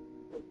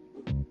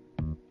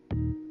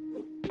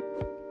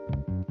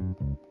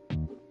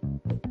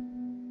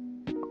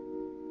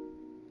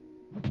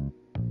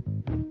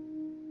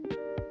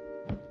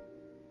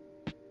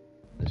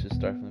 Let's just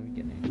start from the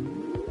beginning.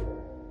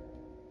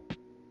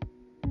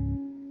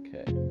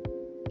 Okay.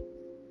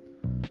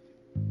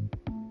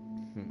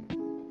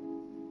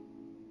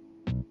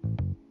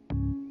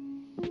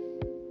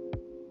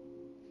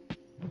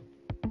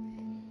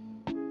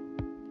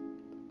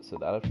 So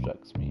that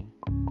obstructs me.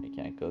 I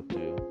can't go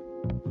through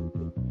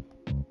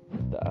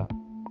that.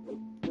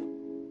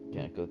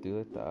 Can't go through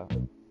with that.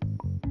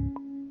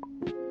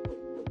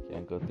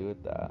 Can't go through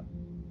with that.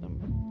 I'm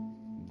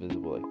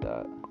visible like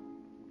that.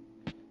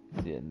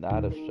 See, and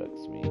that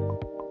obstructs me.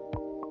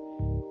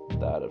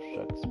 That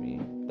obstructs me.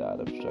 That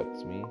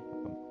obstructs me.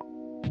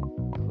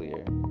 I'm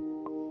clear.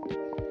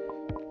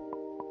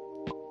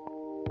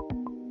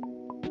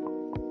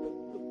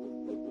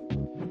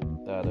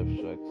 That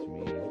obstructs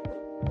me.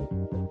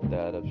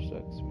 That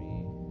obstructs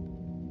me.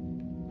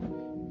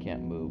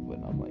 Can't move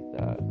when I'm like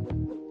that.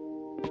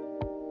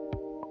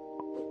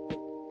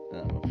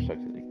 And I'm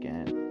obstructed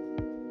again.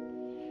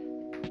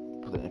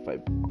 But then if I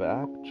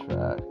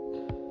backtrack,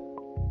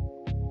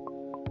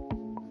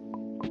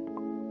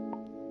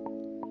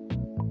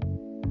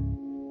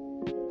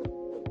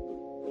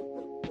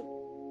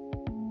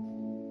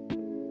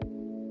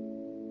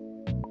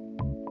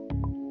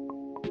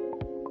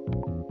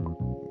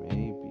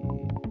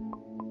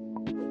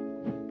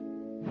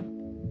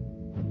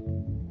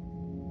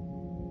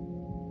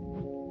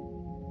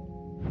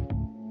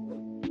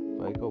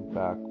 go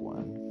back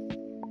one.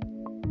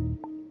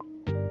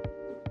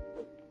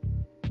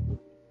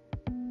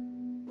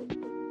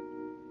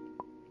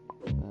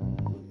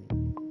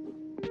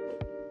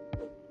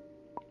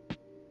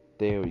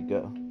 There we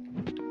go.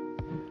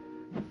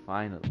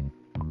 Finally.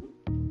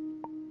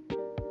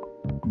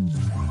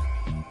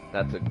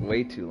 That took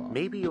way too long.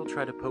 Maybe you'll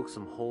try to poke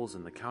some holes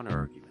in the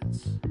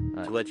counter-arguments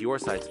to let your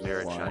side's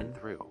merit shine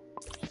through.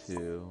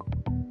 2,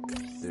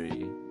 3,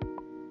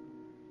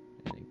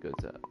 and it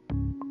goes up.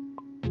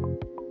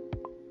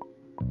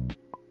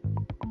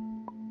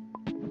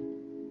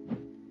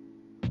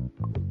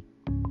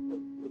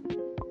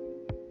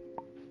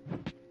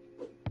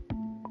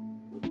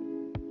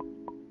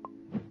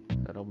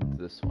 That opens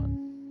this one.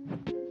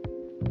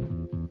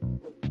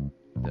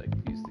 That I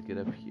could use to get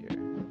up here.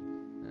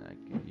 And I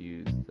could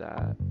use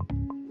that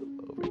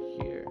over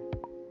here.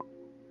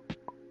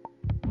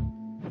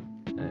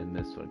 And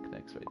this one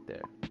connects right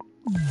there.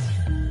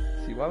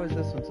 See, why was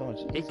this one so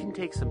much easier? It can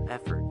take some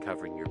effort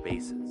covering your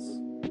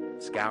bases,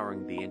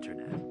 scouring the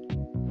internet,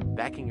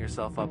 backing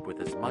yourself up with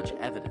as much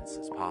evidence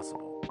as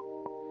possible.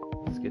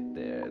 Let's get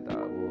there.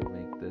 That will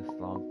make this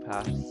long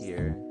path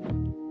here.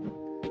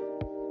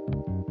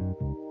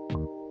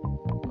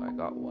 Oh, I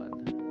got one.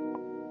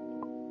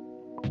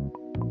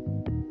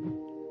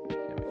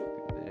 Can't make it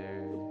through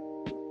there.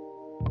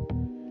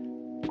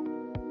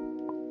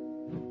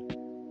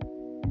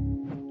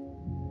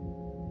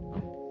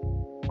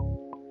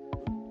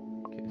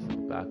 Okay, so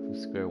back to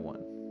square one.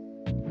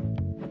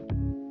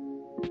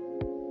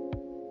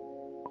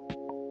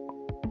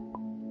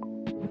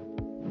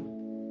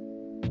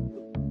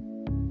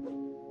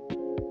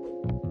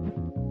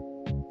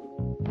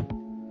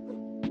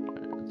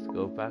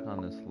 Go back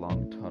on this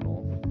long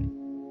tunnel,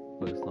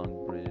 or this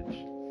long bridge.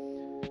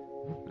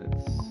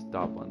 Let's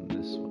stop on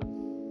this one.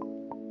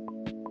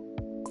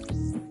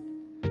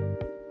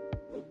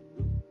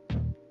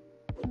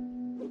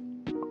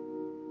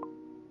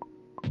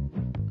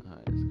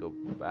 Alright, let's go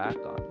back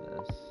on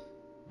this.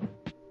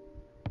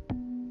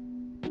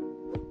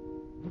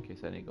 In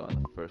case I need to go on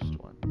the first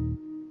one.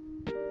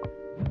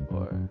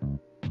 Or,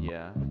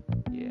 yeah.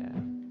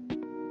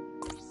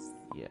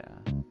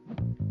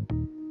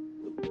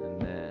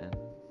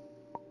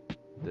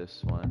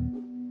 This one.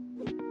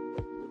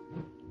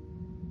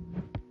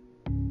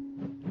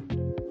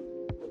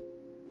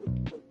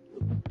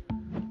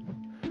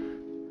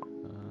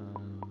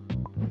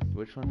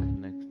 Which one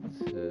connects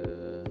to?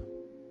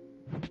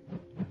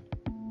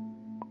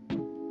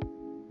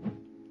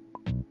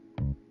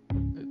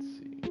 Let's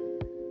see.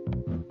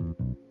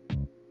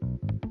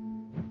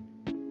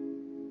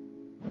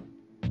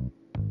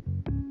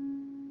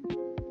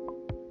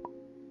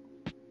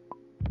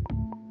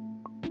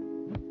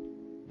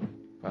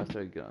 After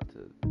I get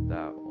onto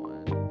that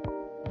one,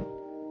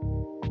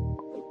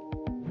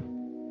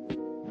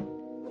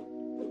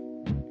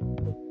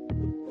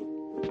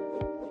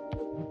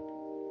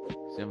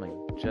 see, I'm like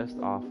just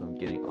off from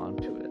getting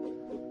onto it.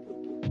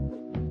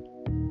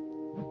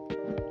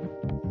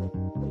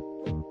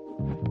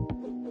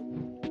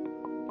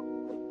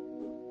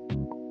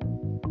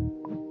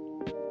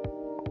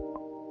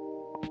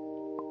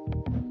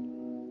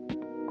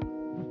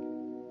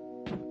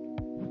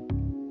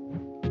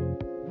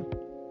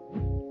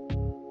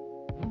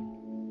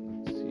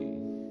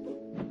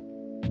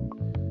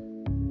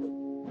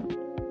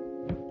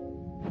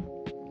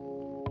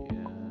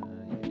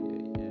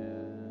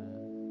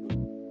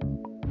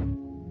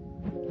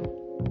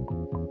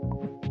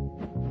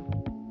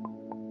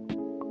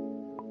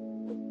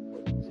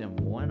 I'm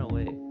one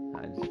away.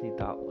 I just need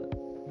that one.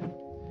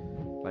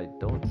 But I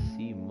don't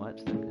see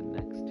much that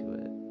connects to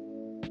it.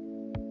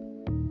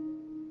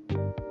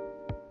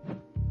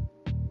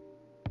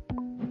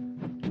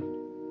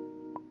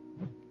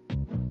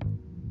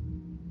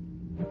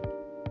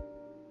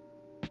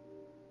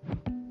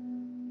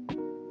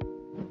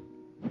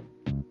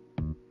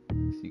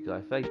 See, cause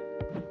I feel like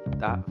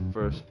that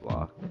first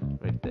block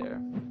right there,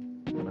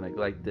 when I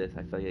go like this,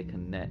 I feel like it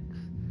connects.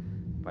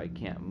 But I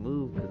can't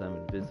move because I'm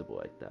invisible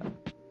like that.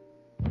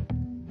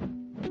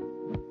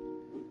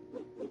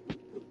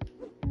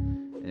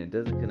 And it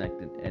doesn't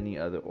connect in any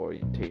other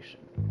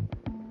orientation.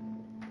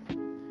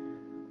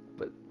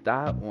 But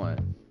that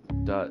one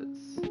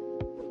does.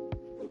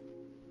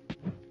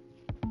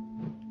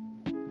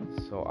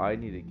 So I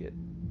need to get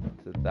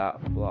to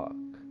that block.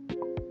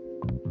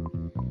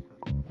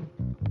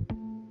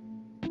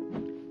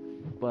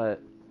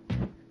 But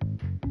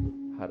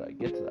how do I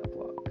get to that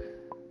block?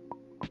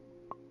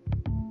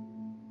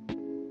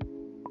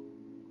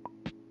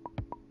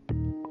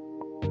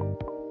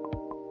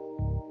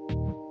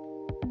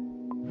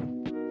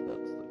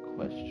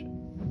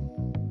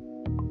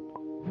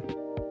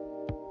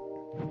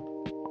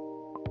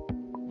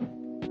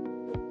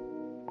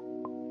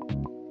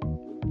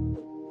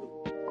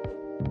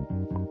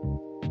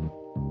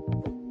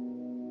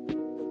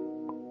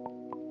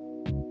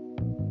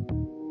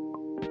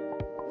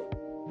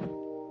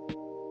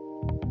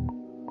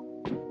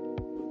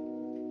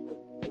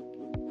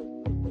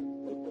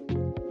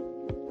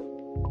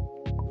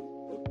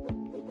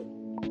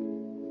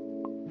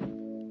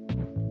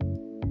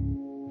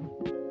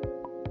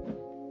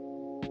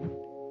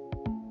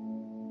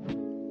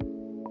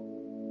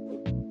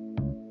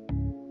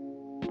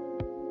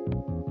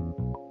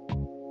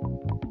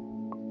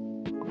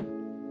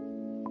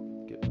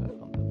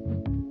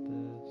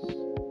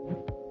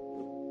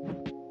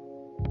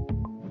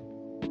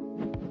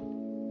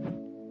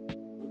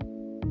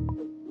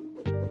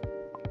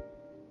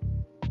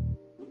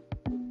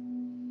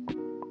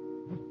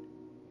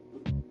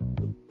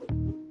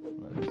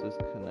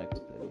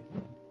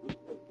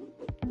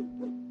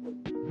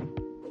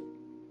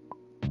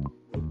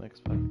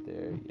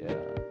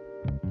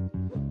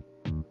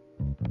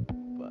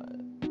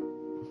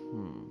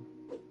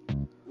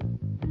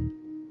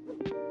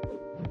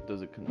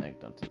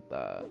 to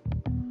that.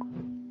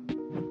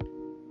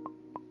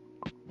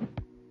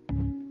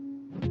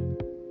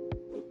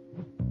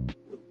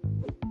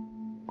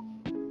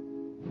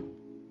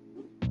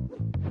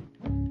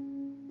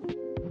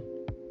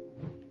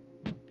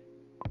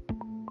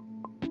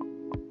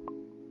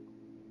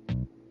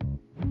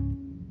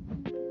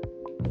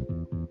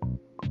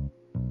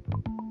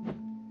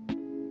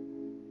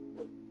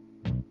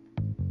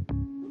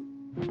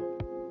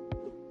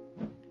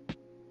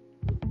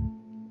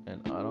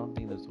 I don't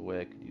think there's a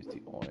way I could use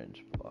the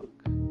orange block.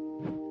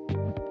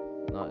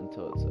 Not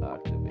until it's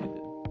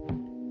activated.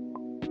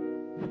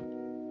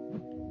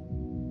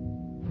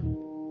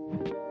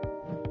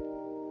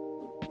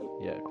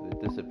 Yeah, because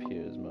it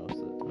disappears most of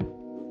the time.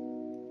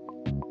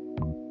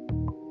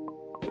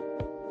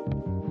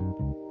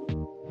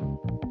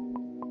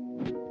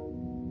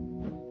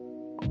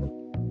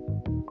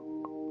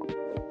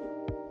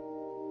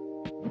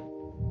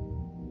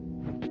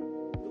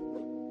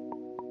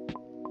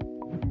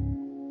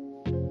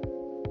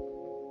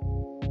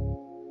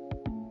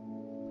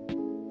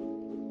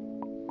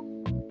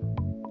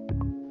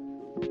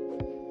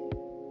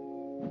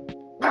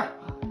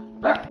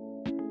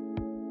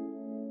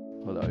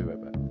 Hold on, I'll be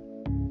right back.